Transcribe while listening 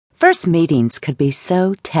First meetings could be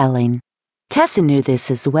so telling. Tessa knew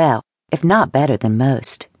this as well, if not better than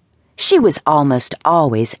most. She was almost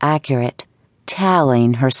always accurate,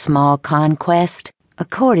 tallying her small conquest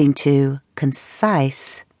according to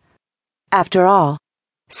concise. After all,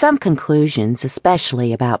 some conclusions,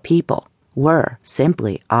 especially about people, were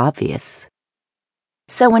simply obvious.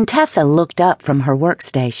 So when Tessa looked up from her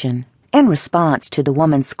workstation, in response to the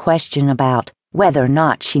woman's question about whether or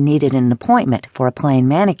not she needed an appointment for a plain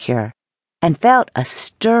manicure, and felt a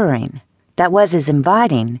stirring that was as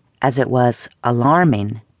inviting as it was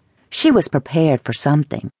alarming, she was prepared for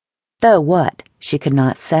something, though what, she could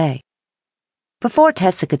not say. Before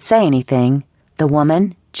Tessa could say anything, the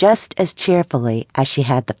woman, just as cheerfully as she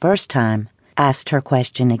had the first time, asked her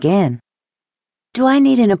question again. "Do I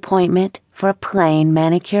need an appointment for a plain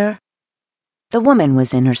manicure?" The woman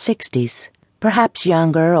was in her 60s, perhaps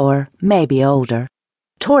younger or maybe older.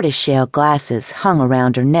 Tortoiseshell glasses hung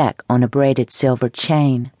around her neck on a braided silver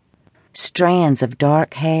chain. Strands of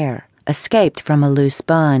dark hair escaped from a loose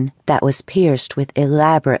bun that was pierced with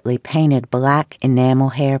elaborately painted black enamel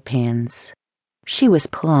hairpins. She was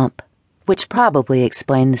plump, which probably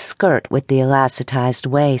explained the skirt with the elasticized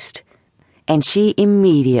waist, and she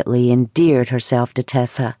immediately endeared herself to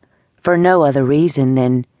Tessa, for no other reason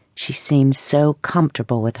than she seemed so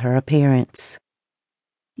comfortable with her appearance.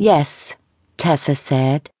 "Yes," Tessa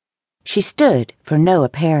said. She stood for no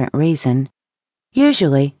apparent reason.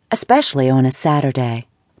 "Usually, especially on a Saturday,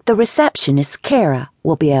 the receptionist, Kara,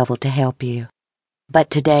 will be able to help you.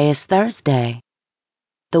 But today is Thursday."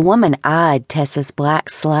 The woman eyed Tessa's black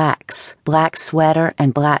slacks, black sweater,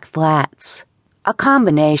 and black flats, a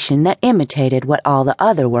combination that imitated what all the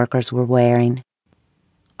other workers were wearing.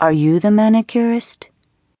 "Are you the manicurist?"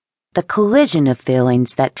 The collision of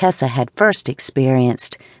feelings that Tessa had first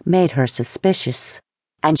experienced made her suspicious,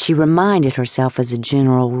 and she reminded herself as a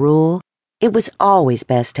general rule, it was always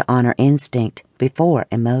best to honor instinct before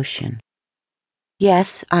emotion.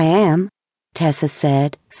 "Yes, I am," Tessa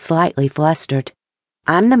said, slightly flustered.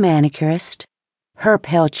 "I'm the manicurist." Her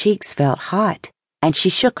pale cheeks felt hot, and she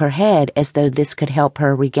shook her head as though this could help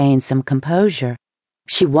her regain some composure.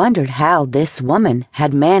 She wondered how this woman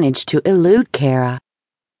had managed to elude Kara.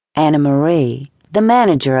 Anna Marie, the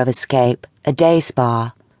manager of Escape, a day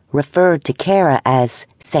spa, referred to Kara as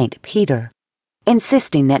St. Peter,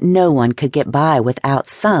 insisting that no one could get by without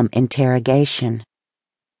some interrogation.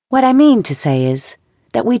 What I mean to say is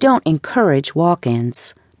that we don't encourage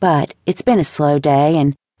walk-ins, but it's been a slow day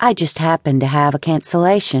and I just happened to have a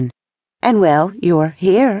cancellation. And well, you're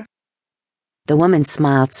here. The woman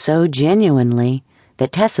smiled so genuinely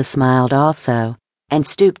that Tessa smiled also, and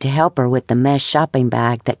stooped to help her with the mesh shopping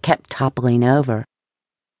bag that kept toppling over.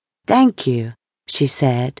 "Thank you," she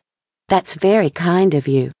said. "That's very kind of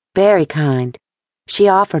you, very kind." She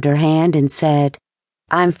offered her hand and said,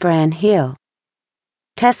 "I'm Fran Hill."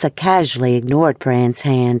 Tessa casually ignored Fran's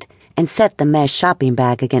hand and set the mesh shopping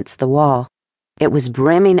bag against the wall. It was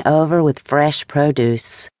brimming over with fresh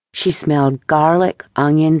produce. She smelled garlic,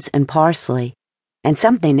 onions, and parsley, and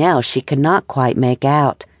something else she could not quite make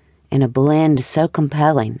out, in a blend so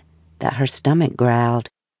compelling that her stomach growled.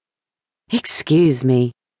 "Excuse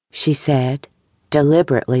me," she said,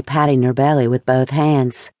 deliberately patting her belly with both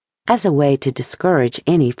hands, as a way to discourage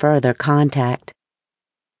any further contact.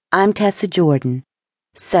 "I'm Tessa Jordan.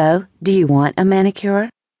 So, do you want a manicure?"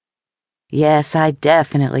 "Yes, I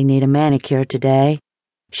definitely need a manicure today."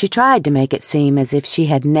 She tried to make it seem as if she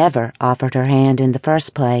had never offered her hand in the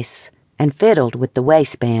first place, and fiddled with the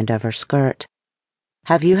waistband of her skirt.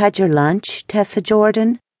 "Have you had your lunch, Tessa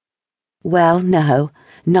Jordan?" "Well, no,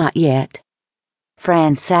 not yet."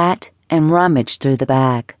 Fran sat and rummaged through the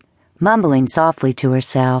bag, mumbling softly to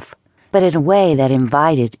herself, but in a way that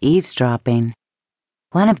invited eavesdropping.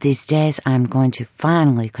 "One of these days I'm going to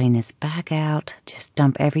finally clean this bag out, just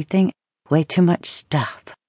dump everything, way too much stuff."